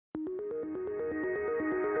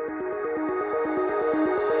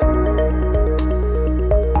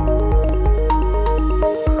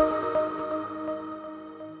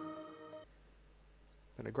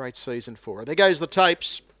great season for her. There goes the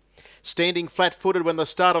tapes. Standing flat-footed when the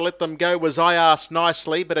starter let them go was I Asked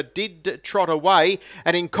Nicely, but it did trot away.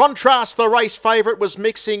 And in contrast, the race favourite was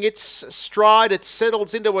mixing its stride. It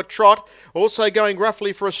settles into a trot. Also going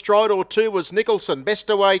roughly for a stride or two was Nicholson. Best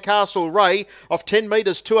away Castle Ray off 10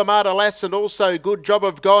 metres to Amada Lass, and also good job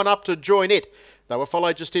of going up to join it. They were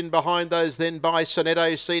followed just in behind those then by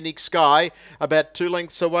Sonetto, Scenic Sky. About 2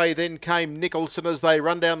 lengths away then came Nicholson as they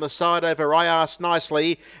run down the side over I Asked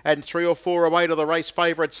Nicely, and 3 or 4 away to the race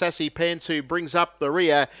favourite Sassy Pants, who brings up the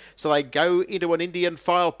rear. So they go into an Indian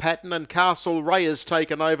file pattern, and Castle Ray has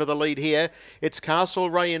taken over the lead here. It's Castle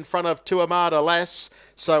Ray in front of Tuamada Lass.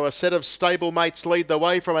 So a set of stablemates lead the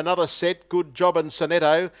way from another set. Good job and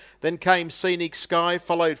Sonetto. Then came Scenic Sky,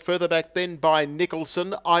 followed further back then by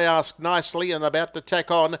Nicholson, I Asked Nicely, and about to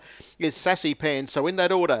tack on is Sassy Pants. So in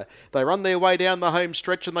that order, they run their way down the home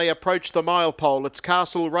stretch and they approach the mile pole. It's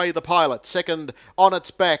Castle Ray the pilot, second on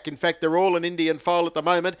its back. In fact, they're all in Indian file at the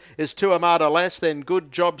moment. Is Tuamada Lass, then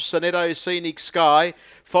Good Job Sonetto, Scenic Sky,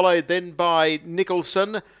 followed then by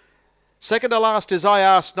Nicholson. Second to last is I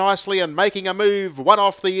Asked Nicely, and making a move, one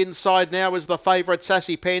off the inside now is the favourite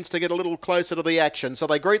Sassy Pants to get a little closer to the action. So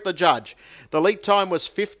they greet the judge. The lead time was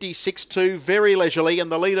 56.2, very leisurely,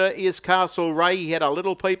 and the leader is Castle Ray. He had a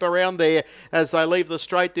little peep around there as they leave the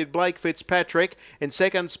straight, did Blake Fitzpatrick. In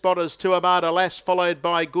second spot is Tuamada Lass, followed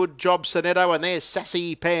by Good Job Sonetto, and there's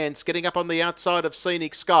Sassy Pants getting up on the outside of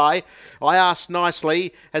Scenic Sky. I Asked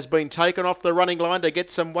Nicely has been taken off the running line to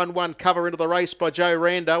get some 1-1 cover into the race by Joe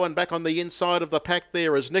Rando, and back on the inside of the pack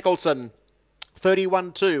there is Nicholson.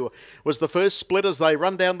 31-2 was the first split as they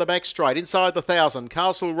run down the back straight. Inside the 1,000,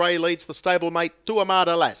 Castle Ray leads the stablemate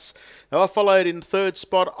Tuamada Lass. They were followed in third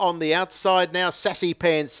spot on the outside now, Sassy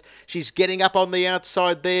Pants. She's getting up on the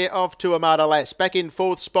outside there of Tuamada Lass. Back in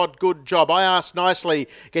fourth spot, Good Job. I Asked Nicely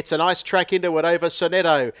gets a nice track into it over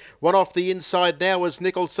Sonetto. One off the inside now was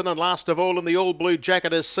Nicholson, and last of all in the all-blue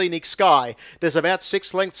jacket is Scenic Sky. There's about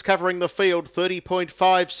 6 lengths covering the field,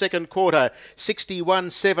 30.5 second quarter,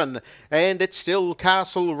 61.7, and it's still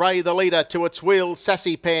Castle Ray the leader. To its wheel,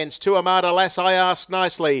 Sassy Pants. Tuamada Lass, I Asked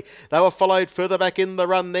Nicely. They were followed further back in the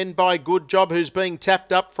run then by Good Job, who's being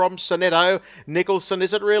tapped up from Sonetto. Nicholson,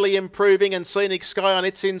 is it really improving? And Scenic Sky on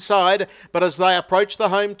its inside. But as they approach the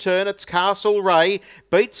home turn, it's Castle Ray.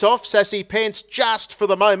 Beats off Sassy Pants just for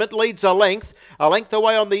the moment. Leads a length. A length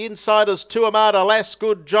away on the inside is Tuamada Lass.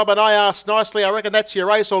 Good Job and I Asked Nicely. I reckon that's your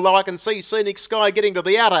race, although I can see Scenic Sky getting to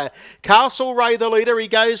the outer. Castle Ray the leader. He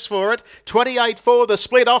goes for it. 28-4. The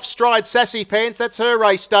split off stride Sassy Pants. That's her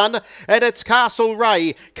race done. And it's Castle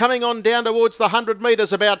Ray coming on down towards the 100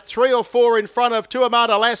 metres, about 3 or 4 in front of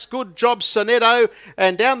Tuamada Lass. Good Job Sonetto,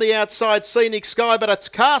 and down the outside Scenic Sky, but it's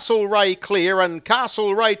Castle Ray clear, and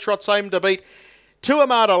Castle Ray trots home to beat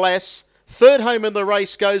Tuamada Lass. Third home in the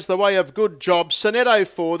race goes the way of Good Job, Sonetto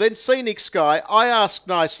 4, then Scenic Sky, I Asked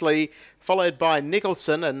Nicely, followed by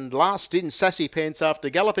Nicholson, and last in Sassy Pants after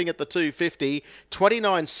galloping at the 250,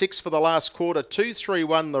 29.6 for the last quarter,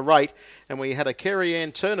 2.31 the rate, and we had a Kerry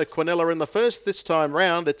Ann Turner Quinella in the first. This time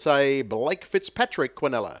round, it's a Blake Fitzpatrick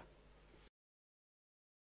Quinella.